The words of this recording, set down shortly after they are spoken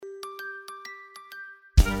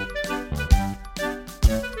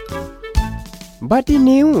บัดดี้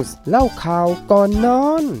นิวส์เล่าข่าวก่อนนอ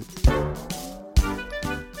น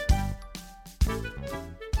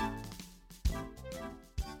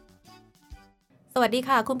สวัสดี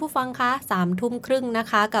ค่ะคุณผู้ฟังคะ21:30 น.นะ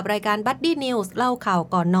คะกับรายการ Buddy News เล่าข่าว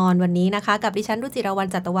ก่อนนอนวันนี้นะคะกับดิฉันรุจิรวรรณ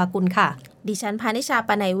จัตวากุลค่ะดิฉันพานิชา ป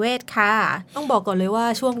นัยเวชค่ะต้องบอกก่อนเลยว่า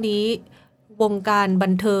ช่วงนี้วงการบั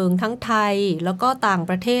นเทิงทั้งไทยแล้วก็ต่าง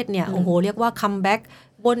ประเทศเนี่ยโอ้โหเรียกว่าคัมแบ็ก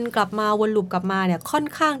วนกลับมาวนลูปกลับมาเนี่ยค่อน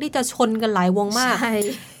ข้างที่จะชนกันหลายวงมาก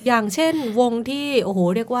อย่างเช่นวงที่โอ้โห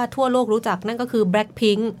เรียกว่าทั่วโลกรู้จักนั่นก็คือ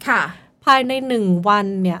Blackpink ค่ะภายใน1วัน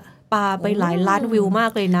เนี่ยปาไปหลายล้านวิวมา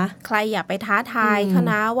กเลยนะใครอย่าไปท้าทายเขา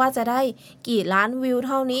นะว่าจะได้กี่ล้านวิวเ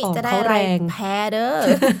ท่านี้จะได้อะไรแพ้เด้อ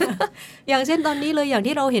อย่างเช่นตอนนี้เลยอย่าง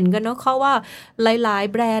ที่เราเห็นกันเนาะเขาว่าหลาย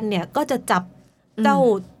ๆแบรนด์เนี่ยก็จะจับเจ้า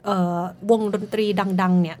วงดนตรีดั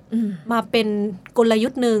งๆเนี่ยมาเป็นกลยุ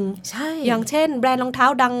ทธ์หนึ่งอย่างเช่นแบรนด์รองเท้า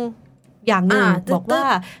ดังอย่างหนึ่งบอกว่า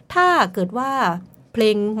ถ้าเกิดว่าเพล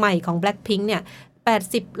งใหม่ของ Blackpink เนี่ย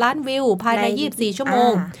80 ล้านวิวภายใน24ชั่วโม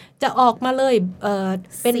งจะออกมาเลย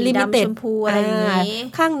เป็นลิมิเต็ดอะไรอย่างงี้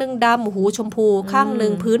ข้างนึงดำหูชมพูข้างนึ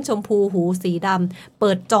งพื้นชมพูหูสีดำเ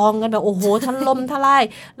ปิดจองกันแบบโอ้โหทันลมทลาย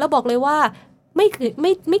แล้วบอกเลยว่าไ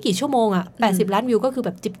ม่กี่ชั่วโมงอ่ะ80 ล้านวิวก็คือแบ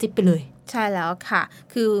บจิบๆไปเลยใช่แล้วค่ะ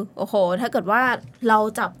คือโอ้โหถ้าเกิดว่าเรา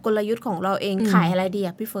จับกลยุทธ์ของเราเองขายอะไรดี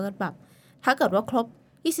อ่ะพี่เฟิร์สแบบถ้าเกิดว่าครบ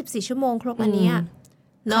24ชั่วโมงครบอันเนี้ย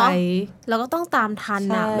เนาะเราก็ต้องตามทัน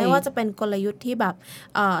นะไม่ว่าจะเป็นกลยุทธ์ที่แบบ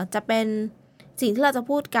จะเป็นสิ่งที่เราจะ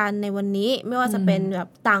พูดกันในวันนี้ไม่ว่าจะเป็นแบบ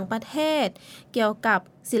ต่างประเทศเกี่ยวกับ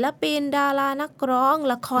ศิลปินดารานักร้อง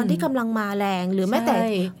ละครที่กำลังมาแรงหรือแม้แต่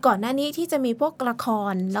ก่อนหน้านี้ที่จะมีพวกละค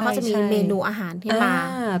รแล้วก็จะมีเมนูอาหารที่มา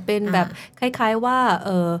เป็นแบบคล้ายๆว่า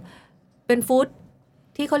เป็นฟู้ด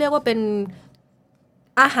ที่เขาเรียกว่าเป็น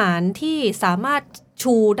อาหารที่สามารถ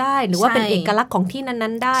ชูได้หรือว่าเป็นเอกลักษณ์ของที่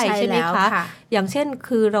นั้นๆได้ใช่ไหมคะอย่างเช่น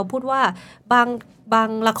คือเราพูดว่าบาง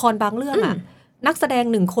ละครบางเรื่องอ่ะนักแสดง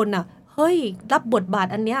1คนอ่ะเฮ้ยรับบทบาท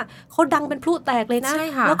อันเนี้ยเขาดังเป็นพลุแตกเลยนะ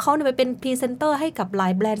แล้วเขาเนี่ยไปเป็นพรีเซนเตอร์ให้กับหลา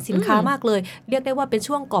ยแบรนด์สินค้ามากเลยเรียกได้ว่าเป็น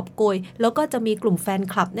ช่วงกอบโกยแล้วก็จะมีกลุ่มแฟน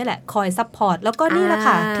คลับนี่แหละคอยซัพพอร์ตแล้วก็นี่แหละ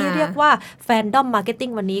ค่ะที่เรียกว่าแฟนดอมมาร์เก็ตติ้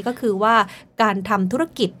งวันนี้ก็คือว่าการทำธุร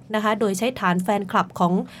กิจนะคะโดยใช้ฐานแฟนคลับขอ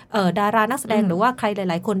งดารานักแสดงหรือว่าใครห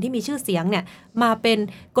ลายๆคนที่มีชื่อเสียงเนี่ยมาเป็น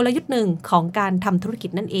กลยุทธ์หนึ่งของการทำธุรกิจ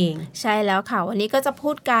นั่นเองใช่แล้วค่ะวันนี้ก็จะพู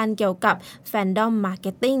ดการเกี่ยวกับแฟนดอมมาร์เ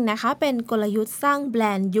ก็ตติ้งนะคะเป็นกลยุทธ์สร้างแบร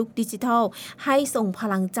นด์ยุคดิจิทัลให้ส่งพ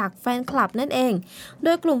ลังจากแฟนคลับนั่นเองโด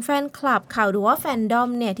ยกลุ่มแฟนคลับค่ะหรือว่าแฟนดอม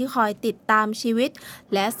เนี่ยที่คอยติดตามชีวิต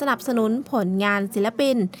และสนับสนุนผลงานศิลปิ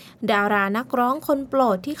นดารานักร้องคนโปร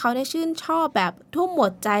ดที่เขาได้ชื่นชอบแบบทุ่มหม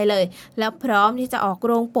ดใจเลยแล้วพร้อมที่จะออก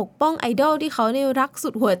โรงปกป้องไอดอลที่เขาได้รักสุ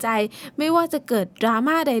ดหัวใจไม่ว่าจะเกิดดรา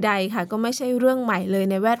ม่าใดๆค่ะก็ไม่ใช่เรื่องใหม่เลย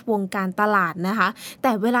ในแวดวงการตลาดนะคะแ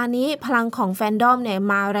ต่เวลานี้พลังของแฟนดอมเนี่ย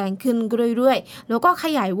มาแรงขึ้นเรื่อยๆแล้วก็ข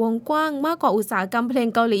ยายวงกว้างมากกว่าอุตสาหกรรมเพลง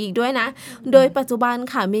เกาหลีอีกด้วยนะโดยปัจจุบัน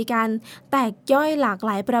ค่ะมีการแตกย่อยหลากห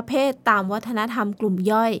ลายประเภทตามวัฒนธรรมกลุ่ม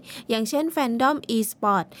ย่อยอย่างเช่นแฟนดอม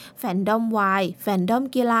e-sport แฟนดอม Y แฟนดอม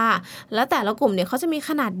กีฬาและแต่ละกลุ่มเนี่ยเขาจะมีข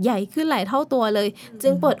นาดใหญ่ขึ้นหลายเท่าตัวเลยจึ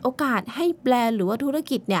งเปิดโอกาสให้แบรนด์หรือว่าธุร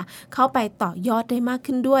กิจเนี่ยเข้าไปต่อยอดได้มาก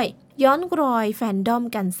ขึ้นด้วยย้อนรอยแฟนดอม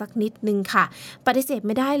กันสักนิดนึงค่ะปฏิเสธไ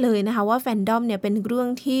ม่ได้เลยนะคะว่าแฟนดอมเนี่ยเป็นเรื่อง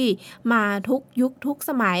ที่มาทุกยุคทุก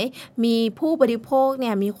สมัยมีผู้บริโภคเ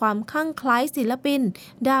นี่ยมีความคลั่งไคล้ศิลปิน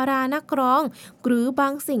ดารานักร้องหรือบา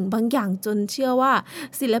งสิ่งบางอย่างจนเชื่อว่า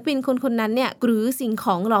ศิลปินคนนั้นเนี่ยหรือสิ่งข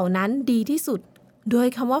องเหล่านั้นดีที่สุดโดย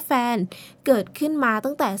คำว่าแฟนเกิดขึ้นมา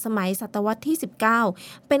ตั้งแต่สมัยศตวรรษที่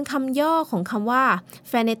19เป็นคำย่อของคำว่า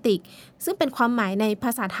fanatic ซึ่งเป็นความหมายในภ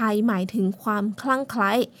าษาไทยหมายถึงความคลั่งไค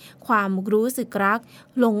ล้ความรู้สึกรัก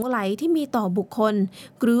หลงไหลที่มีต่อบุคคล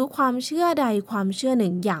หรือความเชื่อใดความเชื่อหนึ่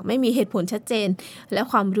งอย่างไม่มีเหตุผลชัดเจนและ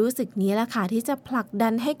ความรู้สึกนี้แหละค่ะที่จะผลักดั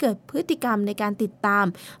นให้เกิดพฤติกรรมในการติดตาม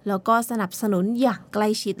แล้วก็สนับสนุนอย่างใกล้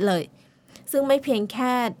ชิดเลยซึ่งไม่เพียงแ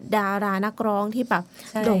ค่ดารานักร้องที่แบบ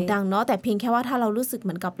โด่งดังเนาะแต่เพียงแค่ว่าถ้าเรารู้สึกเห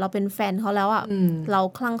มือนกับเราเป็นแฟนเขาแล้วอ่ะเรา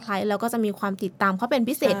คลั่งไคล้แล้วก็จะมีความติดตามเขาเป็น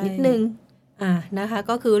พิเศษนิดนึงนะคะ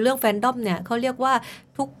ก็คือเรื่องแฟนดอมเนี่ยเขาเรียกว่า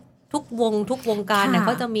ทุกวงการเนี่ยเข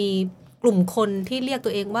าจะมีกลุ่มคนที่เรียกตั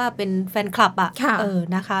วเองว่าเป็นแฟนคลับอ่ะ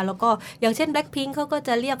นะคะแล้วก็อย่างเช่น Blackpink เขาก็จ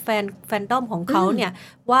ะเรียกแฟนดอมของเขาเนี่ย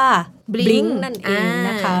ว่า Blink นั่นเอง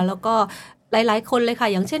นะคะแล้วก็หลายๆคนเลยค่ะ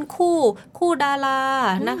อย่างเช่นคู่ดารา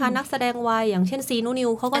นะคะนักแสดงวัยอย่างเช่นซีนูนิว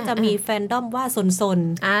เขาก็จะมีแฟนดอมว่าซน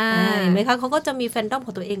เห็นไหมคะเขาก็จะมีแฟนดอมข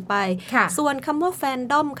องตัวเองไปส่วนคำว่าแฟน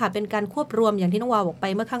ดอมค่ะเป็นการควบรวมอย่างที่น้องวาบอกไป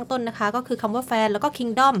เมื่อข้างต้นนะคะก็คือคำว่าแฟนแล้วก็คิง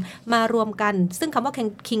ดอมมารวมกันซึ่งคำว่า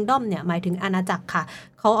คิงดอมเนี่ยหมายถึงอาณาจักรค่ะ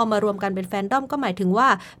เขาเอามารวมกันเป็นแฟนดอมก็หมายถึงว่า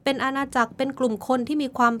เป็นอาณาจักรเป็นกลุ่มคนที่มี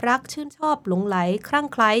ความรักชื่นชอบหลงไหลคลั่ง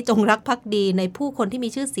ไคล้จงรักภักดีในผู้คนที่มี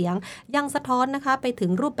ชื่อเสียงยังสะท้อนนะคะไปถึ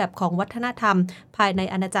งรูปแบบของวัฒนธรรมภายใน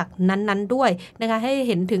อาณาจักรนั้นๆด้วยนะคะให้เ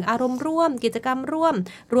ห็นถึงอารมณ์ร่วมกิจกรรมร่วม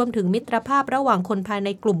รวมถึงมิตรภาพระหว่างคนภายใน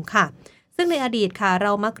กลุ่มค่ะซึ่งในอดีตค่ะเร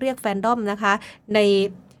ามักเรียกแฟนดอมนะคะใน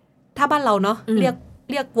ถ้าบ้านเราเนาะเรียก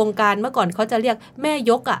วงการเมื่อก่อนเขาจะเรียกแม่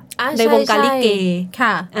ยกในวงการลิเก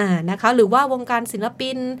ค่ะนะคะหรือว่าวงการศิลปิ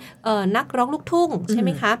นนักร้องลูกทุ่งใช่ไหม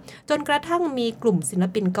คะจนกระทั่งมีกลุ่มศิล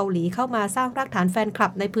ปินเกาหลีเข้ามาสร้างรากฐานแฟนคลั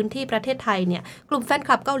บในพื้นที่ประเทศไทยเนี่ยกลุ่มแฟนค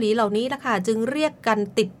ลับเกาหลีเหล่านี้ล่ะค่ะจึงเรียกกัน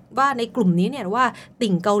ติดว่าในกลุ่มนี้เนี่ยว่า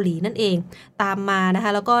ติ่งเกาหลีนั่นเองตามมานะค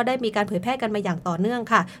ะแล้วก็ได้มีการเผยแพร่กันมาอย่างต่อเนื่อง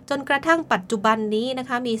ค่ะจนกระทั่งปัจจุบันนี้นะค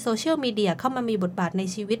ะมีโซเชียลมีเดียเข้ามามีบทบาทใน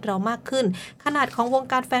ชีวิตเรามากขึ้นขนาดของวง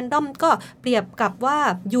การแฟนดอมก็เปรียบกับว่า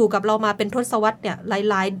อยู่กับเรามาเป็นทศวรรษเนี่ยห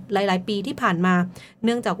ลายปีที่ผ่านมาเ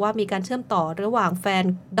นื่องจากว่ามีการเชื่อมต่อระหว่างแฟน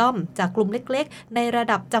ดอมจากกลุ่มเล็กๆในระ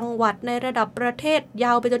ดับจังหวัดในระดับประเทศย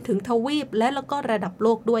าวไปจนถึงทวีปและแล้วก็ระดับโล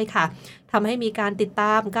กด้วยค่ะทำให้มีการติดต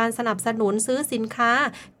ามการสนับสนุนซื้อสินค้า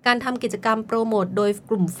การทำกิจกรรมโปรโมทโดย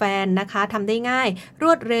กลุ่มแฟนนะคะทำได้ง่ายร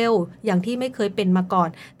วดเร็วอย่างที่ไม่เคยเป็นมาก่อน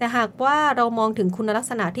แต่หากว่าเรามองถึงคุณลัก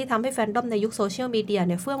ษณะที่ทำให้แฟนดอมในยุคโซเชียลมีเดียเ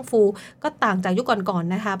นี่ยเฟื่องฟูก็ต่างจากยุคก่อน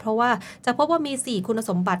ๆนะคะเพราะว่าจะพบว่ามี4คุณ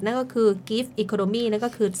สมบัตินั่นก็คือ Gift Economy นั่นก็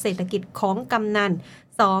คือเศรษฐกิจของกำนัน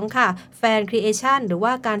2ค่ะแฟนครีเอชันหรือว่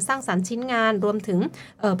าการสร้างสรรค์ชิ้นงานรวมถึง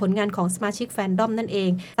ผลงานของสมาชิกแฟนดอมนั่นเอง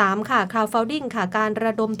3ค่ะ crowdfunding ค่ะการร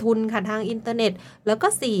ะดมทุนค่ะทางอินเทอร์เน็ตแล้วก็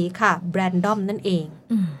4ค่ะแบรนด์ดอมนั่นเอง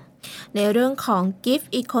ในเรื่องของ gift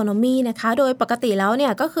economy นะคะโดยปกติแล้วเนี่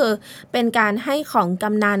ยก็คือเป็นการให้ของก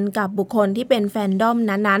ำนันกับบุคคลที่เป็นแฟนดอม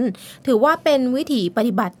นั้นๆถือว่าเป็นวิถีป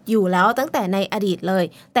ฏิบัติอยู่แล้วตั้งแต่ในอดีตเลย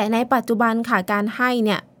แต่ในปัจจุบันค่ะการให้เ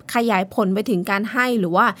นี่ยขยายผลไปถึงการให้หรื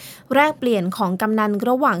อว่าแลกเปลี่ยนของกำนัน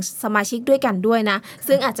ระหว่างสมาชิกด้วยกันด้วยนะ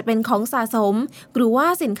ซึ่งอาจจะเป็นของสะสมหรือว่า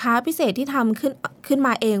สินค้าพิเศษที่ทำขึ้นม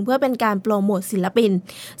าเองเพื่อเป็นการโปรโมทศิลปิน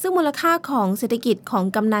ซึ่งมูลค่าของเศรษฐกิจของ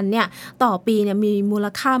กำนันเนี่ยต่อปีเนี่ยมีมูล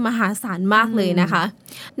ค่ามหาศาลมากเลยนะคะ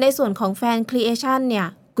ในส่วนของแฟนครีเอชันเนี่ย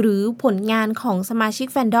หรือผลงานของสมาชิก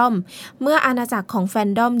แฟนดอมเมื่ออาณาจักรของแฟน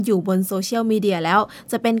ดอมอยู่บนโซเชียลมีเดียแล้ว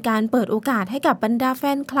จะเป็นการเปิดโอกาสให้กับบรรดาแฟ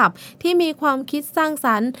นคลับที่มีความคิดสร้างส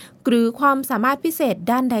รรค์หรือความสามารถพิเศษ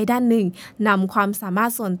ด้านใดด้านหนึ่งนำความสามาร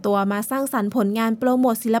ถส่วนตัวมาสร้างสรรค์ผลงานโปรโม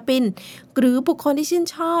ทศิลปินหรือบุคคลที่ชื่น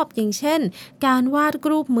ชอบอย่างเช่นการวาด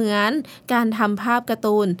รูปเหมือนการทำภาพการ์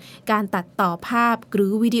ตูนการตัดต่อภาพหรื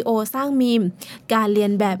อวิดีโอสร้างมีมการเรีย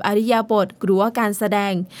นแบบอริยบทหรือว่าการแสด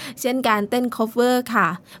งเช่นการเต้น cover ค่ะ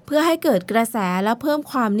เพื่อให้เกิดกระแสและเพิ่ม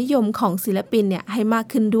ความนิยมของศิลปินเนี่ยให้มาก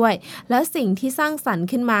ขึ้นด้วยและสิ่งที่สร้างสรรค์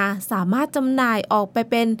ขึ้นมาสามารถจำหน่ายออกไป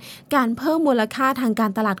เป็นการเพิ่มมูลค่าทางกา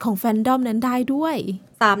รตลาดของแฟนดอมนั้นได้ด้วย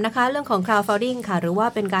3นะคะเรื่องของ crowdfunding ค่ะหรือว่า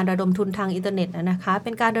เป็นการระดมทุนทางอินเทอร์เน็ตนะคะเ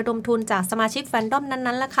ป็นการระดมทุนจากสมาชิกแฟนดอม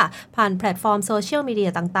นั้นๆแหละค่ะผ่านแพลตฟอร์มโซเชียลมีเดี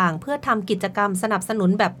ยต่างๆเพื่อทำกิจกรรมสนับสนุน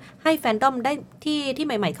แบบให้แฟนดอมได้ที่ใ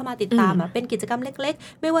หม่ๆเข้ามาติดตามเป็นกิจกรรมเล็ก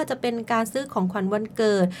ๆไม่ว่าจะเป็นการซื้อของขวัญวันเ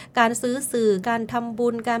กิดการซื้อสื่อการทำบุ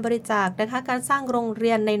ญการบริจาคนะคะการสร้างโรงเ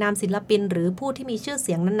รียนในนามศิลปินหรือผู้ที่มีชื่อเ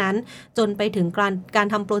สียงนั้นๆจนไปถึงการ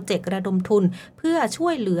ทำโปรเจกต์ระดมทุนเพื่อช่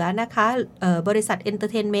วยเหลือนะคะบริษัทเอนเตอ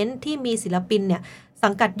ร์เทนเมนต์ที่มีศิลปินเนี่ย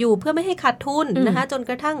สังกัดอยู่เพื่อไม่ให้ขาดทุนนะคะจน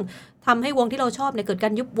กระทั่งทำให้วงที่เราชอบเนี่ยเกิดกา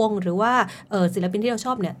รยุบวงหรือว่าศิลปินที่เราช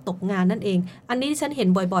อบเนี่ยตกงานนั่นเองอันนี้ฉันเห็น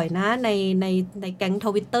บ่อยๆนะในแก๊ง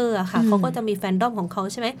Twitter อะค่ะเขาก็จะมีแฟนดอมของเขา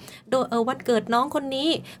ใช่ไหมวันเกิดน้องคนนี้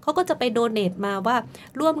เขาก็จะไปโดเนทมาว่า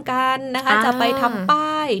ร่วมกันนะคะจะไปทำป้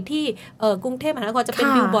ายที่กรุงเทพมหานครจะเป็น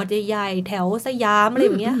บิลบอร์ดใหญ่ๆแถวสยามอะไรอ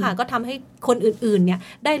ย่างเงี้ยค่ะก็ทำให้คนอื่นๆเนี่ย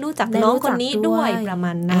ได้รู้จักน้องคนนี้ด้วยประม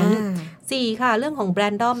าณนั้น4ค่ะเรื่องของแบร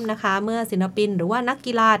นด์ดอมนะคะเมื่อศิลปินหรือว่านัก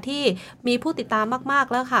กีฬาที่มีผู้ติดตามมาก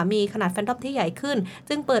ๆแล้วค่ะมีขนาดแฟนดอมที่ใหญ่ขึ้น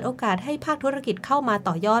จึงเปิดโอกาสให้ภาคธุรกิจเข้ามา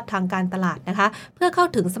ต่อยอดทางการตลาดนะคะเพื่อเข้า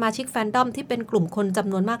ถึงสมาชิกแฟนดอมที่เป็นกลุ่มคนจ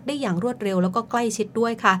ำนวนมากได้อย่างรวดเร็วแล้วก็ใกล้ชิดด้ว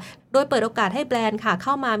ยค่ะโดยเปิดโอกาสให้แบรนด์ค่ะเ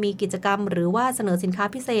ข้ามามีกิจกรรมหรือว่าเสนอสินค้า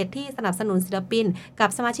พิเศษที่สนับสนุนศิลปินกับ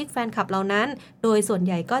สมาชิกแฟนคลับเหล่านั้นโดยส่วนใ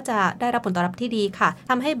หญ่ก็จะได้รับผลตอบรับที่ดีค่ะ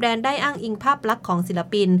ทำให้แบรนด์ได้อ้างอิงภาพลักษณ์ของศิล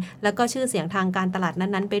ปินแล้วก็ชื่อเสียงทางการตลาด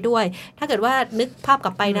นั้นๆไปด้วยถ้าเกิดว่านึกภาพก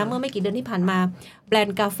ลับไปนะเมื่อไม่กี่เดือนที่ผ่านมาแบรน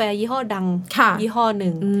ด์กาแฟยี่ห้อดังยี่ห้อห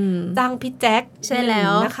นึ่งจ้างพี่แจ็คใช่แล้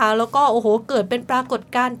วนะคะแล้วก็โอ้โหเกิดเป็นปรากฏ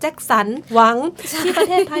การณ์แจ็คสันหวังที่ประ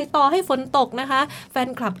เทศไทยต่อให้ฝนตกนะคะแฟน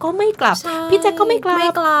คลับก็ไม่กลับพี่แจ็คก็ไม่กลั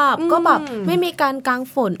บก็แบบไม่มีการกาง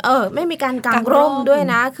ฝนไม่มีการกางร่มด้วย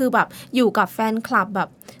นะคือแบบอยู่กับแฟนคลับแบบ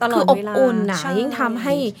คืออบอุ่นนะยิ่งทำใ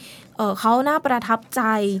ห้เขาน่าประทับใจ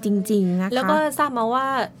จริงๆนะคะแล้วก็ทราบมาว่า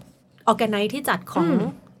ออร์แกไนซ์ที่จัดของ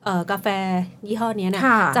กาแฟยี่ห้อนี้เนี่ย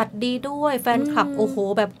จัดดีด้วยแฟนคลับโอ้โห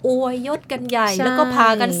แบบอวยยศกันใหญ่แล้วก็พา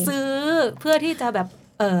กันซื้อเพื่อที่จะแบบ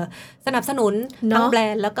สนับสนุนทั้งแบร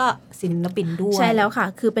นด์แล้วก็ศิลปินด้วยใช่แล้วค่ะ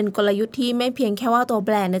คือเป็นกลยุทธ์ที่ไม่เพียงแค่ว่าตัวแบ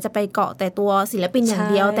รนด์จะไปเกาะแต่ตัวศิลปินอย่าง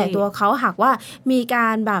เดียวแต่ตัวเขาหากว่ามีกา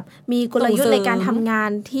รแบบมีกลยุทธ์ในการทำงาน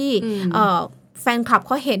ที่แฟนคลับเ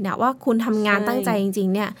ขาเห็นเนี่ยว่าคุณทำงานตั้งใจจริง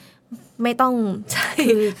ๆเนี่ยไม่ต้อง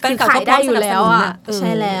คือขายได้อยู่แล้วอ่ะใช่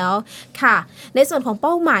แล้วค่ะในส่วนของเ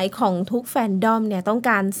ป้าหมายของทุกแฟนดอมเนี่ยต้อง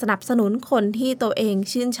การสนับสนุนคนที่ตัวเอง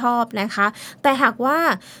ชื่นชอบนะคะแต่หากว่า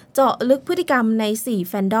เจาะลึกพฤติกรรมใน4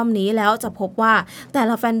แฟนดอมนี้แล้วจะพบว่าแต่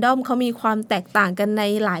ละแฟนดอมเขามีความแตกต่างกันใน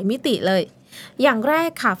หลายมิติเลยอย่างแรก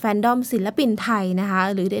ค่ะแฟนดอมศิลปินไทยนะคะ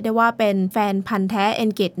หรือเรียกได้ว่าเป็นแฟนพันธุ์แท้เอ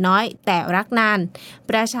นเกจน้อยแต่รักนาน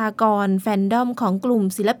ประชากรแฟนดอมของกลุ่ม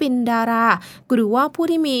ศิลปินดาราหรือว่าผู้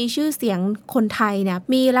ที่มีชื่อเสียงคนไทยเนี่ย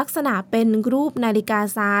มีลักษณะเป็นรูปนาฬิกา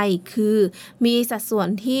ทรายคือมีสัดส่วน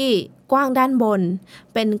ที่กว้างด้านบน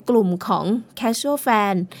เป็นกลุ่มของ casual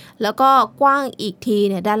fan แล้วก็กว้างอีกที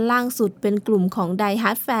เนี่ยด้านล่างสุดเป็นกลุ่มของ die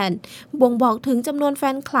hard fan บ่งบอกถึงจำนวนแฟ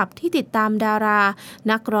นคลับที่ติดตามดารา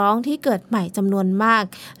นักร้องที่เกิดใหม่จำนวนมาก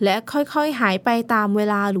และค่อยๆหายไปตามเว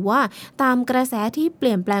ลาหรือว่าตามกระแสที่เป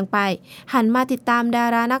ลี่ยนแปลงไปหันมาติดตามดา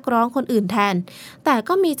รานักร้องคนอื่นแทนแต่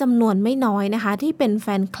ก็มีจำนวนไม่น้อยนะคะที่เป็นแฟ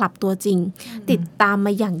นคลับตัวจริงติดตามม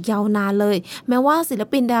าอย่างยาวนานเลยแม้ว่าศิล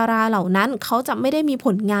ปินดาราเหล่านั้นเขาจะไม่ได้มีผ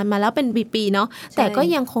ลงานมาแล้วเป็นปีๆเนาะแต่ก็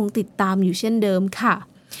ยังคงติดตามอยู่เช่นเดิมค่ะ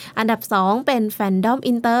อันดับ2เป็นแฟนดอม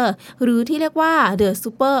อินเตอร์หรือที่เรียกว่า The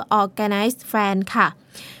Super Organized Fan ค่ะ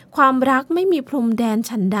ความรักไม่มีพรมแดน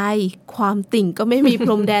ฉันใดความติ่งก็ไม่มีพ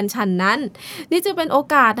รมแดนฉันนั้นนี่จะเป็นโอ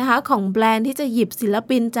กาสนะคะของแบรนด์ที่จะหยิบศิล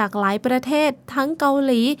ปินจากหลายประเทศทั้งเกา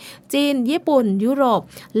หลีจีนญี่ปุ่นยุโรป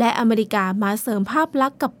และอเมริกามาเสริมภาพลั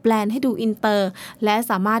กษณ์กับแบรนด์ให้ดูอินเตอร์และ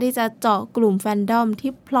สามารถที่จะเจาะกลุ่มแฟนดอม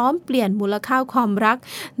ที่พร้อมเปลี่ยนมูลค่าความรัก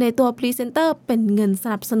ในตัวพรีเซนเตอร์เป็นเงินส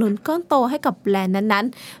นับสนุนก้อนโตให้กับแบรนด์นั้น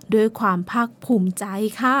ๆด้วยความภาคภูมิใจ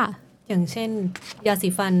ค่ะอย่างเช่นยาสี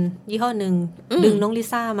ฟันยี่ห้อหนึ่งดึงน้องลิ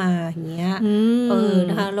ซ่ามาอย่างเงี้ย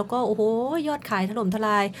นะคะแล้วก็โอ้โหยอดขายถล่มทล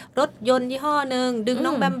ายรถยนต์ยี่ห้อหนึ่งดึงน้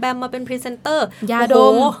องแบมแบมมาเป็นพรีเซนเตอร์ยาด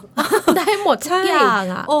มได้หมดทุกอย่าง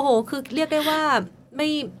อ่ะโอ้โหคือเรียกได้ว่าไ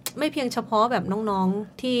ม่เพียงเฉพาะแบบน้อง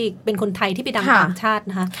ๆที่เป็นคนไทยที่ไปดังต่างชาติ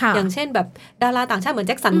นะคะอย่างเช่นแบบดาราต่างชาติเหมือนแ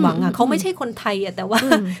จ็คสันหวังอ่ะเขาไม่ใช่คนไทยอ่ะแต่ว่า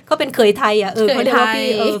เขาเป็นเขยไทยอ่ะเขาเรียกว่า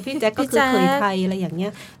พี่แจ็คก็คือเขยไทยอะไรอย่างเงี้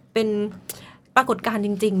ยเป็นปรากฏการณ์จ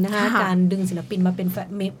ริงๆนะคะการดึงศิลปินมาเป็น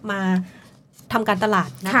มาทำการตลาด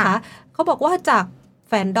นะคะเขาบอกว่าจาก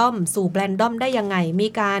แฟนดอมสู่แบรนดอมได้ยังไงมี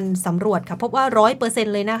การสำรวจค่ะพบว่า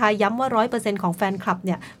 100% เลยนะคะย้ำว่า 100% ของแฟนคลับเ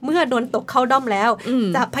นี่ยเมื่อโดนตกเข้าด้อมแล้ว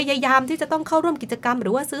จะพยายามที่จะต้องเข้าร่วมกิจกรรมหรื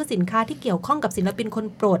อว่าซื้อสินค้าที่เกี่ยวข้องกับศิลปินคน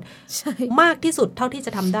โปรดมากที่สุดเท่าที่จ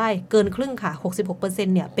ะทำได้เกินครึ่งค่ะ 66% เ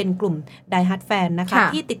นี่ยเป็นกลุ่ม Die Hard Fan นะคะ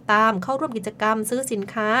ที่ติดตามเข้าร่วมกิจกรรมซื้อสิน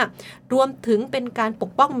ค้ารวมถึงเป็นการป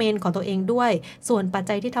กป้องเมนของตัวเองด้วยส่วนปัจ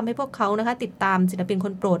จัยที่ทำให้พวกเขานะคะติดตามศิลปินค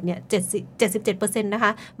นโปรดเนี่ย 77% นะค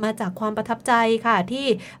ะมาจากความประทับใจค่ะที่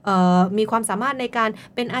มีความสามารถในการ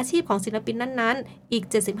เป็นอาชีพของศิลปินนั้นๆอีก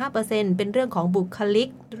 75% เป็นเรื่องของบุคลิก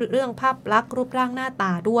เรื่องภาพลักษณ์รูปร่างหน้าต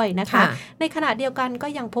าด้วยนะคะในขณะเดียวกันก็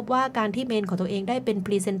ยังพบว่าการที่เมนของตัวเองได้เป็นพ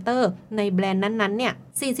รีเซนเตอร์ในแบรนด์นั้นๆเนี่ย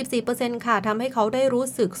 44% ค่ะทำให้เขาได้รู้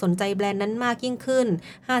สึกสนใจแบรนด์นั้นมากยิ่งขึ้น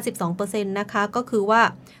 52% นะคะก็คือว่า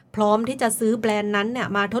พร้อมที่จะซื้อแบรนด์นั้นเนี่ย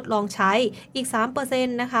มาทดลองใช้อีก 3%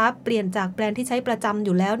 นะคะเปลี่ยนจากแบรนด์ที่ใช้ประจำอ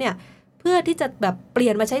ยู่แล้วเนี่ยเพื่อที่จะแบบเปลี่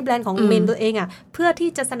ยนมาใช้แบรนด์ของเมนตัวเองอ่ะเพื่อที่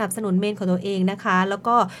จะสนับสนุนเมนของตัวเองนะคะแล้ว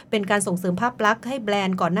ก็เป็นการส่งเสริมภาพลักษณ์ให้แบรน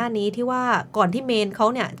ด์ก่อนหน้านี้ที่ว่าก่อนที่เมนเขา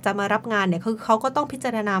เนี่ยจะมารับงานเนี่ยเขาก็ต้องพิจ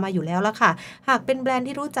ารณามาอยู่แล้วละค่ะหากเป็นแบรนด์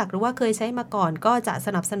ที่รู้จักหรือว่าเคยใช้มาก่อนก็จะส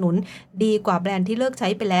นับสนุนดีกว่าแบรนด์ที่เลิกใช้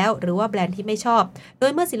ไปแล้วหรือว่าแบรนด์ที่ไม่ชอบโด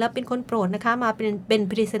ยเมื่อศิลปินคนโปรดนะคะมาเป็น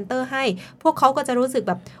พรีเซนเตอร์ให้พวกเขาก็จะรู้สึกแ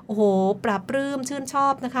บบโอ้โหปราบปลื้มชื่นชอ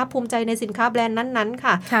บนะคะภูมิใจในสินค้าแบรนด์นั้นๆ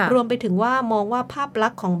ค่ะรวมไปถึงว่ามองว่าภาพลั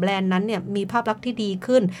กษณ์ของแบรนด์นั้นเนี่ยมีภาพลักษณ์ที่ดี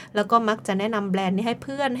ขึ้นแล้วก็มักจะแนะนำแบรนด์นี้ให้เ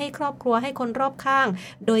พื่อนให้ครอบครัวให้คนรอบข้าง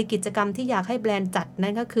โดยกิจกรรมที่อยากให้แบรนด์จัดนั่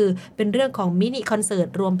นก็คือเป็นเรื่องของมินิคอนเสิร์ต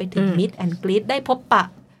รวมไปถึงมิดแอนด์กรีดได้พบปะ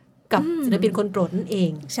กับศิลปินคนโปรดนั่นเอ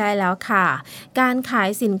งใช่แล้วค่ะการขาย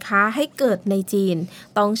สินค้าให้เกิดในจีน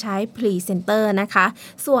ต้องใช้พรีเซนเตอร์นะคะ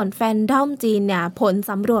ส่วนแฟนดอมจีนเนี่ยผล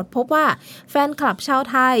สำรวจพบว่าแฟนคลับชาว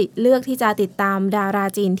ไทยเลือกที่จะติดตามดารา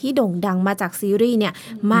จีนที่โด่งดังมาจากซีรีส์เนี่ย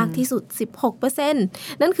มากที่สุด 16%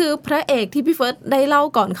 นั่นคือพระเอกที่พี่เฟิร์สได้เล่า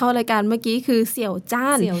ก่อนเข้ารายการเมื่อกี้คือเสี่ยวจ้า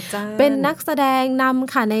นเป็นนักแสดงน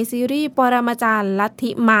ำค่ะในซีรีส์ปรมาจารย์ลัท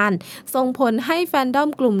ธิมารส่งผลให้แฟนดอม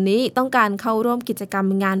กลุ่มนี้ต้องการเข้าร่วมกิจกรรม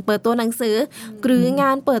งานเปิด ตัวหนังสือหรือง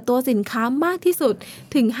านเปิดตัวสินค้ามากที่สุด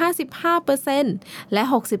ถึง 55% และ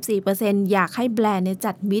 64% อยากให้แบรนด์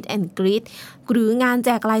จัด Meet and Greet หรืองานแจ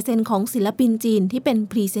กลายเซ็นของศิลปินจีนที่เป็น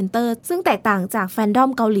พรีเซนเตอร์ซึ่งแตกต่างจากแฟนดอม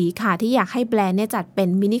เกาหลีค่ะที่อยากให้แบรนด์จัดเป็น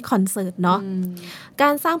มินิคอนเสิร์ตเนาะกา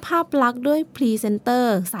รสร้างภาพลักษณ์ด้วยพรีเซนเตอ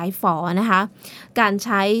ร์สายฝอนะคะการใ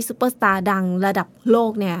ช้ซุปเปอร์สตาร์ดังระดับโล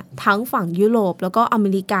กเนี่ยทั้งฝั่งยุโรปแล้วก็อเม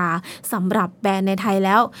ริกาสำหรับแบรนด์ในไทยแ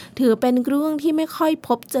ล้วถือเป็นเรื่องที่ไม่ค่อยพ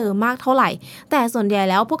บเจอมากเท่าไหร่แต่ส่วนใหญ่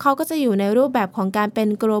แล้วพวกเขาก็จะอยู่ในรูปแบบของการเป็น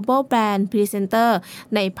global brand presenter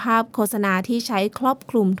ในภาพโฆษณาที่ใช้ครอบ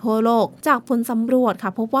คลุมทั่วโลกจากผลสำรวจค่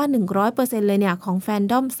ะพบว่า 100% เลยเนี่ยของแฟน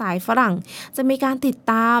ดอมสายฝรั่งจะมีการติด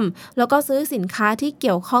ตามแล้วก็ซื้อสินค้าที่เ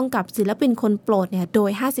กี่ยวข้องกับศิลปินคนโปรดเนี่ยโด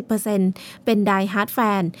ย 50% เป็น die hard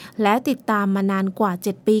fan และติดตามมานานกว่า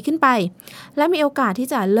7ปีขึ้นไปและมีโอกาสที่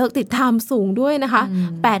จะเลิกติดตามสูงด้วยนะคะ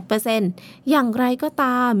 8% อย่างไรก็ต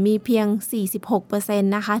ามมีเพียง 46%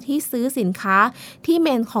 นะคะที่ซื้อสินค้าที่เม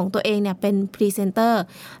นของตัวเองเนี่ยเป็นพรีเซนเตอร์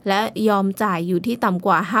และยอมจ่ายอยู่ที่ต่ำก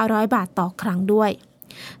ว่า500 บาทต่อครั้งด้วย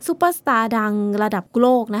ซูเปอร์สตาร์ดังระดับโล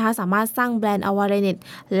กนะคะสามารถสร้างแบรนด์ awareness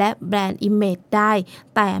และแบรนด์ image ได้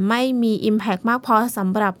แต่ไม่มี impact มากพอส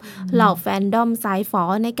ำหรับเหล่าแฟนดอมสายฝอ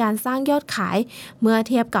ในการสร้างยอดขายเมื่อ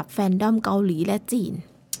เทียบกับแฟนดอมเกาหลีและจีน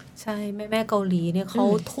ใช่แม่เกาหลีเนี่ยเขา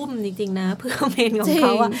ทุ่มจริงๆนะเพื่อเมนของเข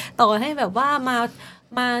าอะต่อให้แบบว่า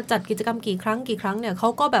มาจัดกิจกรรมกี่ครั้งเนี่ยเขา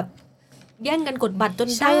ก็แบบแย่งกันกดบัตรจน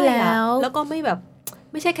ได้แล้วก็ไ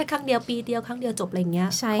ม่ใช่แค่ครั้งเดียวปีเดียวครั้งเดียวจบอะไรเงี้ย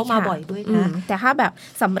เขามาบ่อยด้วยนะแต่ถ้าแบบ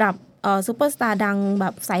สำหรับซุปเปอร์สตาร์ดังแบ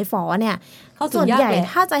บสายฝอเนี่ยส่วนใหญ่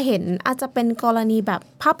ถ้าจะเห็นอาจจะเป็นกรณีแบบ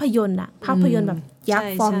ภาพยนตร์แบบยัก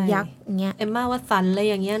ษ์ฟอร์มยักษ์อย่างเงี้ยเอมม่าวัตสันอะไร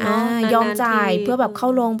อย่างเงี้ยเนาะยอมจ่ายเพื่อแบบเข้า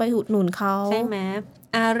ลงไปอุดหนุนเขาใช่ไหม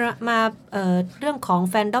มาเรื่องของ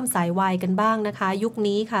แฟนดอมสายวายกันบ้างนะคะยุค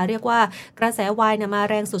นี้ค่ะเรียกว่ากระแสวายเนี่ยมา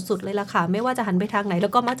แรงสุดๆเลยล่ะค่ะไม่ว่าจะหันไปทางไหนแล้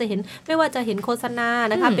วก็มักจะเห็นไม่ว่าจะเห็นโฆษณา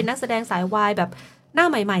นะคะเป็นนักแสดงสายวายแบบหน้า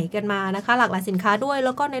ใหม่ๆกันมานะคะหลากหลายสินค้าด้วยแ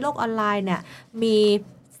ล้วก็ในโลกออนไลน์เนี่ยมี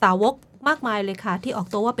สาวกมากมายเลยค่ะที่ออก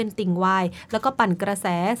ตัวว่าเป็นติ่งวายแล้วก็ปั่นกระแส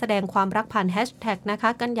แสดงความรักผ่านแฮชแท็กนะคะ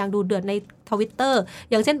กันอย่างดูเดือดใน Twitter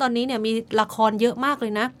อย่างเช่นตอนนี้เนี่ยมีละครเยอะมากเล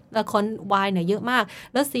ยนะละครวายเนี่ยเยอะมาก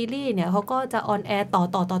แล้วซีรีส์เนี่ยเขาก็จะออนแอร์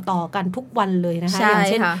ต่อกันทุกวันเลยนะคะอย่าง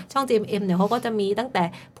เช่นช่อง GMM เนี่ยเขาก็จะมีตั้งแต่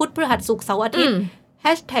พุธพฤหัสศุกร์เสาร์อาทิตย์แฮ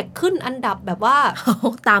ชแท็กขึ้นอันดับแบบว่า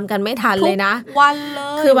ตามกันไม่ทันเลยนะวันเล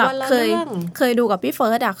ยคือแบบเคยดูกับพี่เฟิ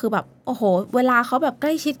ร์สอะคือแบบโอ้โหเวลาเขาแบบใก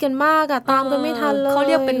ล้ชิดกันมากอะตามกันไม่ทันเลยเขาเ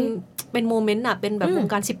รียกเป็นโมเมนต์อะเป็นแบบวง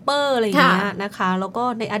การชิปเปอร์อะไรอย่างเงี้ยนะคะแล้วก็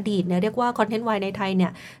ในอดีตเนี่ยเรียกว่าคอนเทนต์วายในไทยเนี่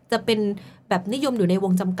ยจะเป็นแบบนิยมอยู่ในว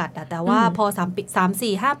งจำกัดอะแต่ว่าพอ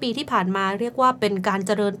3-4-5 ปีที่ผ่านมาเรียกว่าเป็นการเ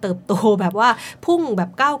จริญเติบโตแบบว่าพุ่งแบบ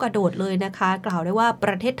ก้าวกระโดดเลยนะคะกล่าวได้ว่าป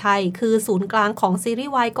ระเทศไทยคือศูนย์กลางของซีรี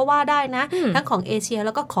ส์วายก็ว่าได้นะทั้งของเอเชียแ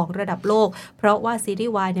ล้วก็ของระดับโลกเพราะว่าซีรี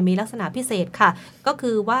ส์วายเนี่ยมีลักษณะพิเศษค่ะก็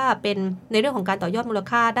คือว่าเป็นในเรื่องของการต่อยอดมูล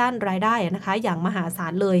ค่าด้านรายได้นะคะอย่างมหาศา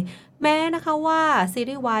ลเลยแม้นะคะว่าซี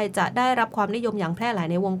รีส์วายจะได้รับความนิยมอย่างแพร่หลาย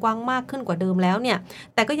ในวงกว้างมากขึ้นกว่าเดิมแล้วเนี่ย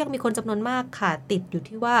แต่ก็ยังมีคนจำนวนมากค่ะติดอยู่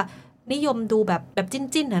ที่ว่านิยมดูแบบ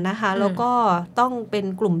จิ้นๆนะคะแล้วก็ต้องเป็น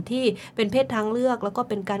กลุ่มที่เป็นเพศทางเลือกแล้วก็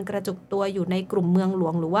เป็นการกระจุกตัวอยู่ในกลุ่มเมืองหลว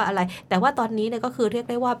งหรือว่าอะไรแต่ว่าตอนนี้เนี่ยก็คือเรียก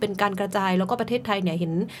ได้ว่าเป็นการกระจายแล้วก็ประเทศไทยเนี่ยเห็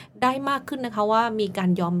นได้มากขึ้นนะคะว่ามีการ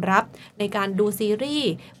ยอมรับในการดูซีรี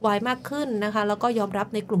ส์วายมากขึ้นนะคะแล้วก็ยอมรับ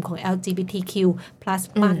ในกลุ่มของ LGBTQ+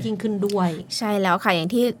 มากยิ่งขึ้นด้วยใช่แล้วค่ะอย่า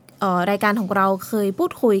งที่รายการของเราเคยพู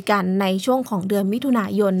ดคุยกันในช่วงของเดือนมิถุนา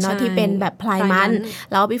ยนเนาะที่เป็นแบบพลายมัน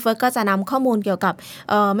แล้วพี่เฟิร์สก็จะนำข้อมูลเกี่ยวกับ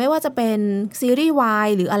ไม่ว่าจะเป็นซีรีส์วาย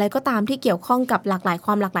หรืออะไรก็ตามที่เกี่ยวข้องกับหลากหลายคว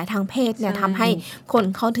ามหลากหลายทางเพศเนี่ยทำให้คน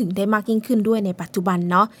เข้าถึงได้มากยิ่งขึ้นด้วยในปัจจุบัน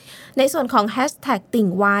เนาะในส่วนของแฮชแท็กติ่ง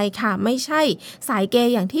วายค่ะไม่ใช่สายเก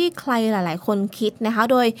ย์อย่างที่ใครหลายๆคนคิดนะคะ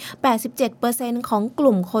โดย 87% ของก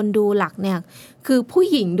ลุ่มคนดูหลักเนี่ยคือผู้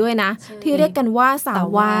หญิงด้วยนะที่เรียกกันว่าสาว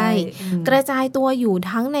วายกระจายตัวอยู่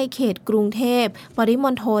ทั้งในเขตกรุงเทพปริม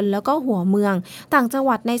ณฑลแล้วก็หัวเมืองต่างจังห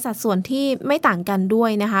วัดในสัดส่วนที่ไม่ต่างกันด้วย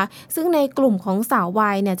นะคะซึ่งในกลุ่มของสาววา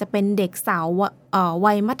ยเนี่ยจะเป็นเด็กสาว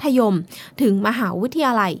วัยมัธยมถึงมหาวิทย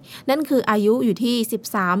าลัยนั่นคืออายุอยู่ที่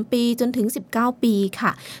13ปีจนถึง19ปีค่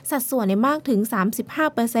ะสัดส่วนมากถึง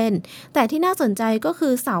 35% แต่ที่น่าสนใจก็คื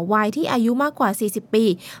อสาววัยที่อายุมากกว่า40ปี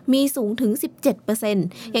มีสูงถึง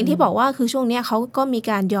 17% อย่างที่บอกว่าคือช่วงนี้เขาก็มี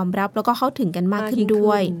การยอมรับแล้วก็เข้าถึงกันมากขึ้นด้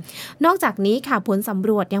วยนอกจากนี้ค่ะผลสำ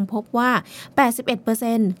รวจยังพบว่า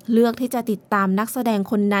 81% เลือกที่จะติดตามนักแสดง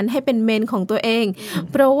คนนั้นให้เป็นเมนของตัวเอง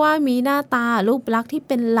เพราะว่ามีหน้าตารูปลักษณ์ที่เ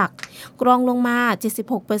ป็นหลักรองลงมา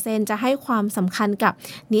 76% จะให้ความสำคัญกับ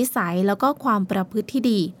นิสัยแล้วก็ความประพฤติที่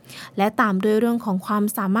ดีและตามด้วยเรื่องของความ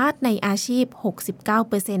สามารถในอาชีพ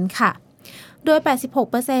 69% ค่ะ โดย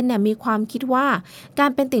 86% เนี่ยมีความคิดว่ากา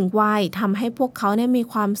รเป็นติ่งวายทำให้พวกเขาเนี่ยมี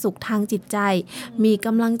ความสุขทางจิตใจมีก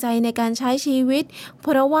ำลังใจในการใช้ชีวิตเพ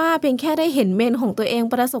ราะว่าเพียงแค่ได้เห็นเมนของตัวเอง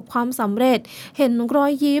ประสบความสำเร็จเห็นรอ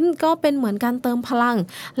ยยิ้มก็เป็นเหมือนการเติมพลัง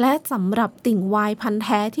และสำหรับติ่งวายพันธุ์แ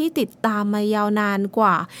ท้ที่ติดตามมายาวนานก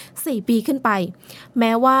ว่า4 ปีขึ้นไปแ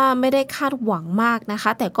ม้ว่าไม่ได้คาดหวังมากนะค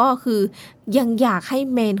ะแต่ก็คือยังอยากให้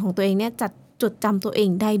เมนของตัวเองเนี่ยจดจำตัวเอง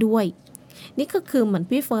ได้ด้วยนี่ก็คือเหมือน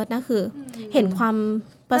พี่เฟิร์สนะคือเห็นความ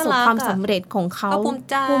ประสบความสำเร็จของเขาภู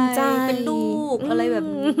มิใจเป็นลูกอะไรแบบ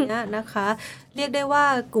นี้นะคะเรียกได้ว่า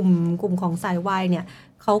กลุ่มของสายวายเนี่ย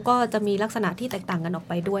เขาก็จะมีลักษณะที่แตกต่างกันออก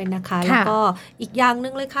ไปด้วยนะคะแล้วก็อีกอย่างนึ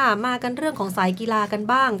งเลยค่ะมากันเรื่องของสายกีฬากัน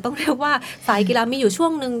บ้างต้องเรียกว่าสายกีฬามีอยู่ช่ว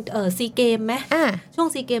งนึงซีเกมไหมช่วง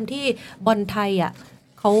ซีเกมที่บอลไทย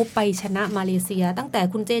เขาไปชนะมาเลเซียตั้งแต่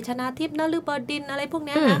คุณเจชนาทิพย์นฤบดินอะไรพวก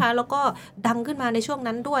นี้นะคะแล้วก็ดังขึ้นมาในช่วง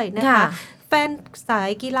นั้นด้วยนะคะแฟนสาย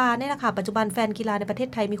กีฬาเนี่ยนะคะปัจจุบันแฟนกีฬาในประเทศ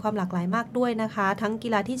ไทยมีความหลากหลายมากด้วยนะคะทั้งกี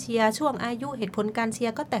ฬาที่เชียร์ช่วงอายุเหตุผลการเชีย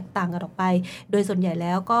ร์ก็แตกต่างกันออกไปโดยส่วนใหญ่แ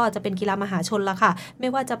ล้วก็จะเป็นกีฬามหาชนละค่ะไม่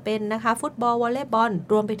ว่าจะเป็นนะคะฟุตบอลวอลเลย์บอล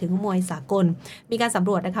รวมไปถึงมวยสากลมีการสำ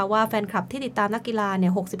รวจนะคะว่าแฟนคลับที่ติดตามนักกีฬาเนี่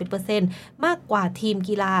ย 61% มากกว่าทีม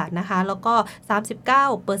กีฬานะคะแล้วก็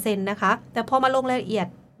 39% นะคะแต่พอมาลงรายละเอียด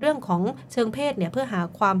เรื่องของเชิงเพศเนี่ยเพื่อหา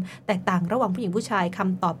ความแตกต่างระหว่างผู้หญิงผู้ชายค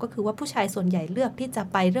ำตอบก็คือว่าผู้ชายส่วนใหญ่เลือกที่จะ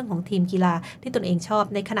ไปเรื่องของทีมกีฬาที่ตนเองชอบ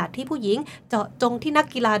ในขณะที่ผู้หญิงเจาะจงที่นัก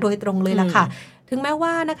กีฬาโดยตรงเลยล่ะค่ะถึงแม้ว่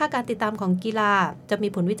านะคะการติดตามของกีฬาจะมี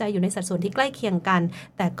ผลวิจัยอยู่ในสัดส่วนที่ใกล้เคียงกัน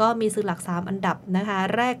แต่ก็มีสื่อหลัก3อันดับนะคะ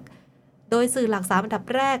โดยสื่อหลัก3อันดับ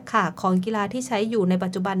แรกค่ะของกีฬาที่ใช้อยู่ในปั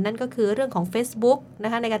จจุบันนั่นก็คือเรื่องของ Facebook น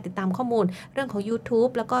ะคะในการติดตามข้อมูลเรื่องของ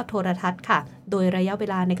YouTube แล้วก็โทรทัศน์ค่ะโดยระยะเว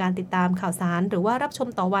ลาในการติดตามข่าวสารหรือว่ารับชม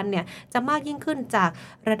ต่อวันเนี่ยจะมากยิ่งขึ้นจาก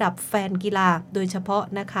ระดับแฟนกีฬาโดยเฉพาะ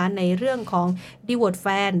นะคะในเรื่องของ Devoted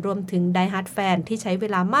Fan รวมถึง Die Hard Fan ที่ใช้เว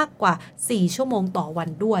ลามากกว่า4 ชั่วโมงต่อวัน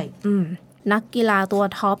ด้วยนักกีฬาตัว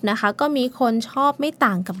ท็อปนะคะก็มีคนชอบไม่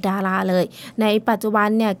ต่างกับดาราเลยในปัจจุบัน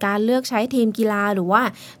เนี่ยการเลือกใช้ทีมกีฬาหรือว่า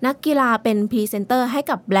นักกีฬาเป็นพรีเซนเตอร์ให้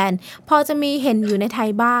กับแบรนด์พอจะมีเห็นอยู่ในไทย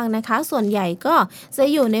บ้างนะคะส่วนใหญ่ก็จะ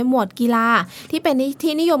อยู่ในหมวดกีฬาที่เป็น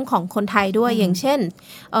ที่นิยมของคนไทยด้วยอย่างเช่น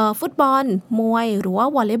ฟุตบอลมวยหรือว่า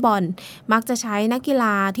วอลเลย์บอลมักจะใช้นักกีฬ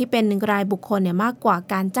าที่เป็นรายบุคคลเนี่ยมากกว่า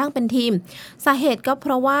การจ้างเป็นทีมสาเหตุก็เพ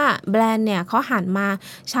ราะว่าแบรนด์เนี่ยเขาหันมา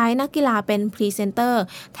ใช้นักกีฬาเป็นพรีเซนเตอร์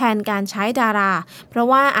แทนการใช้ดาราเพราะ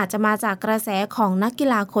ว่าอาจจะมาจากกระแสของนักกี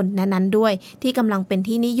ฬาคนนั้นๆด้วยที่กำลังเป็น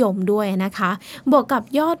ที่นิยมด้วยนะคะบวกกับ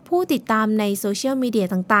ยอดผู้ติดตามในโซเชียลมีเดีย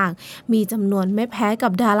ต่างๆมีจำนวนไม่แพ้กั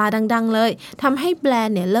บดาราดังๆเลยทำให้แบรน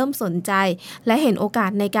ด์เนี่ยเริ่มสนใจและเห็นโอกา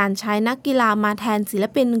สในการใช้นักกีฬามาแทนศิล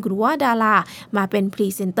ปินหรือว่าดารามาเป็นพรี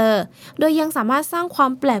เซนเตอร์โดยยังสามารถสร้างควา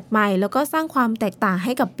มแปลกใหม่แล้วก็สร้างความแตกต่างใ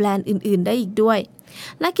ห้กับแบรนด์อื่นๆได้อีกด้วย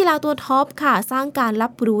นักกีฬาตัวท็อปค่ะสร้างการรั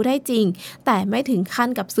บรู้ได้จริงแต่ไม่ถึงขั้น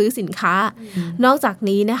กับซื้อสินค้านอกจาก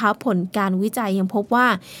นี้นะคะผลการวิจัยยังพบว่า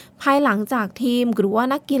ภายหลังจากทีมหรือว่า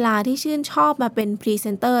นักกีฬาที่ชื่นชอบมาเป็นพรีเซ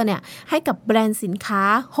นเตอร์เนี่ยให้กับแบรนด์สินค้า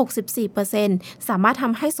 64% สามารถท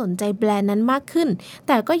ำให้สนใจแบรนด์นั้นมากขึ้นแ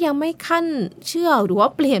ต่ก็ยังไม่ขั้นเชื่อหรือว่า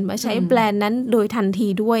เปลี่ยนมาใช้แบรนด์นั้นโดยทันที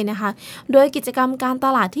ด้วยนะคะโดยกิจกรรมการต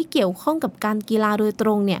ลาดที่เกี่ยวข้องกับการกีฬาโดยตร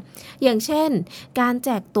งเนี่ยอย่างเช่นการแจ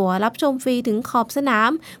กตั๋วรับชมฟรีถึงขอบสนา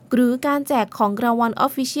มหรือการแจกของรางวัล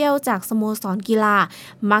Official จากสโมสรกีฬา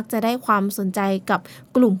มักจะได้ความสนใจกับ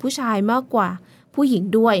กลุ่มผู้ชายมากกว่าผู้หญิง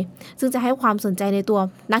ด้วยซึ่งจะให้ความสนใจในตัว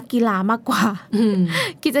นักกีฬามากกว่า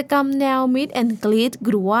กิจกรรมแนว Meet and Greet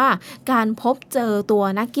หรือว่าการพบเจอตัว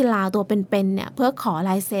นักกีฬาตัวเป็นๆเนี่ยเพื่อขอล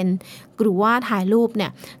ายเซ็นหรือว่าถ่ายรูปเนี่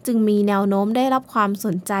ยจึงมีแนวโน้มได้รับความส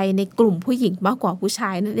นใจในกลุ่มผู้หญิงมากกว่าผู้ช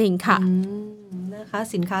ายนั่นเองค่ะนะคะ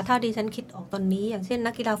สินค้าถ้าดิฉันคิดออกตอนนี้อย่างเช่น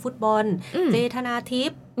นักกีฬาฟุตบอลเจธนาทิ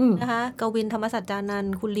พย์นะคะกวินธรรมสัจจานัน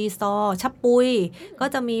ท์คุณลีซอชับปุยก็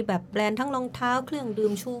จะมีแบบแบรนด์ทั้งรองเท้าเครื่องดื่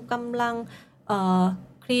มชูกำลัง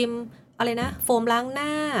ครีมอะไรนะโฟมล้างหน้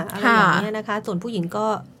าอะไรอย่างเงี้ยนะคะส่วนผู้หญิงก็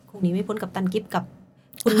คงหนีไม่พ้นกับตันกิฟต์กับ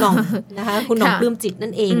คุณหน่องนะคะคุณหน่องปลื้มจิตนั่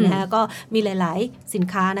นเองนะคะก็มีหลายๆสิน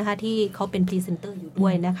ค้านะคะที่เขาเป็นพรีเซนเตอร์อยู่ด้ว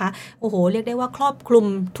ยนะคะโอ้โหเรียกได้ว่าครอบคลุม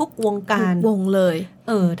ทุกวงการวงเลย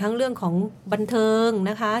ทั้งเรื่องของบันเทิง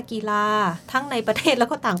นะคะกีฬาทั้งในประเทศแล้ว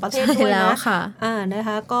ก็ต่างประเทศด้วยนะนะค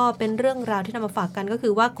ะก็เป็นเรื่องราวที่นำมาฝากกันก็คื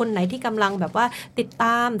อว่าคนไหนที่กำลังแบบว่าติดต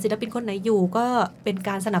ามศิลปินคนไหนอยู่ก็เป็นก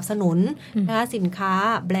ารสนับสนุนนะคะสินค้า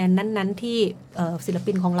แบรนด์นั้นๆที่ศิล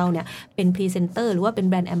ปินของเราเนี่ยเป็นพรีเซนเตอร์หรือว่าเป็น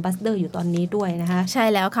แบรนด์แอมบาสเดอร์อยู่ตอนนี้ด้วยนะคะใช่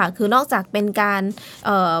แล้วค่ะคือนอกจากเป็นการ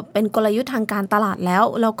เป็นกลยุทธ์ทางการตลาดแล้ว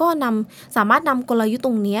เราก็สามารถนำกลยุทธ์ต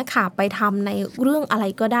รงนี้ค่ะไปทำในเรื่องอะไร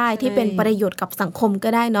ก็ได้ที่เป็นประโยชน์กับสังคมก็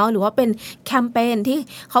ได้เนาะหรือว่าเป็นแคมเปญที่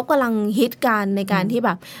เขากำลังฮิตกันในการที่แบ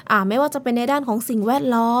บไม่ว่าจะเป็นในด้านของสิ่งแวด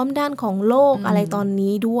ล้อมด้านของโลกอะไรตอน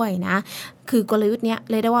นี้ด้วยนะคือกลยุทธ์เนี้ย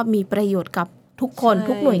เรียกได้ว่ามีประโยชน์กับทุกคน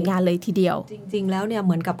ทุกหน่วยงานเลยทีเดียวจริงๆแล้วเนี่ยเห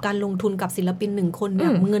มือนกับการลงทุนกับศิลปิน1คนเนี่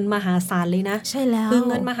ยเงินมหาศาลเลยนะใช่แล้วคือ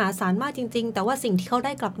เงินมหาศาลมากจริงๆแต่ว่าสิ่งที่เขาไ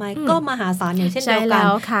ด้กลับมาก็มหาศาลอย่างเช่นเดียวกัน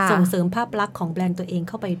ส่งเสริมภาพลักษณ์ของแบรนด์ตัวเองเ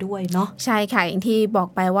ข้าไปด้วยเนาะใช่ค่ะอย่างที่บอก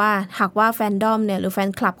ไปว่าหากว่าแฟนดอมเนี่ยหรือแฟน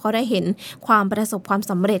คลับเขาได้เห็นความประสบความ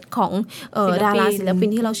สำเร็จของดาราศิลปิน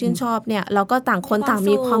ที่เราชื่นชอบเนี่ยเราก็ต่างคนต่าง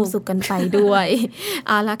มีความสุขกันไปด้วยเ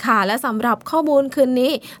อาละค่ะและสำหรับข้อมูลคืน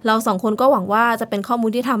นี้เรา2คนก็หวังว่าจะเป็นข้อมูล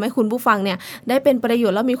ที่ทำให้คุณผู้ฟังเนี่ยได้เป็นประโย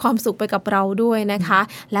ชน์และมีความสุขไปกับเราด้วยนะคะ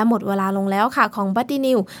และหมดเวลาลงแล้วค่ะของ Buddy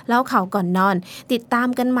News เล่าข่าวก่อนนอนติดตาม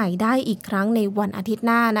กันใหม่ได้อีกครั้งในวันอาทิตย์ห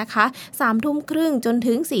น้านะคะ 3:30 นจน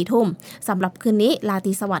ถึง 4 ทุ่มสำหรับคืนนี้ลาต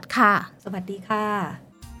รีสวัสดิ์ค่ะสวัสดีค่ะ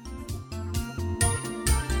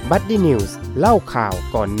Buddy News เล่าข่าว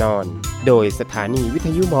ก่อนนอนโดยสถานีวิท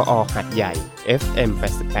ยุมอ.หาดใหญ่ FM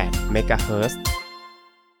 88 เมกะเฮิรตซ์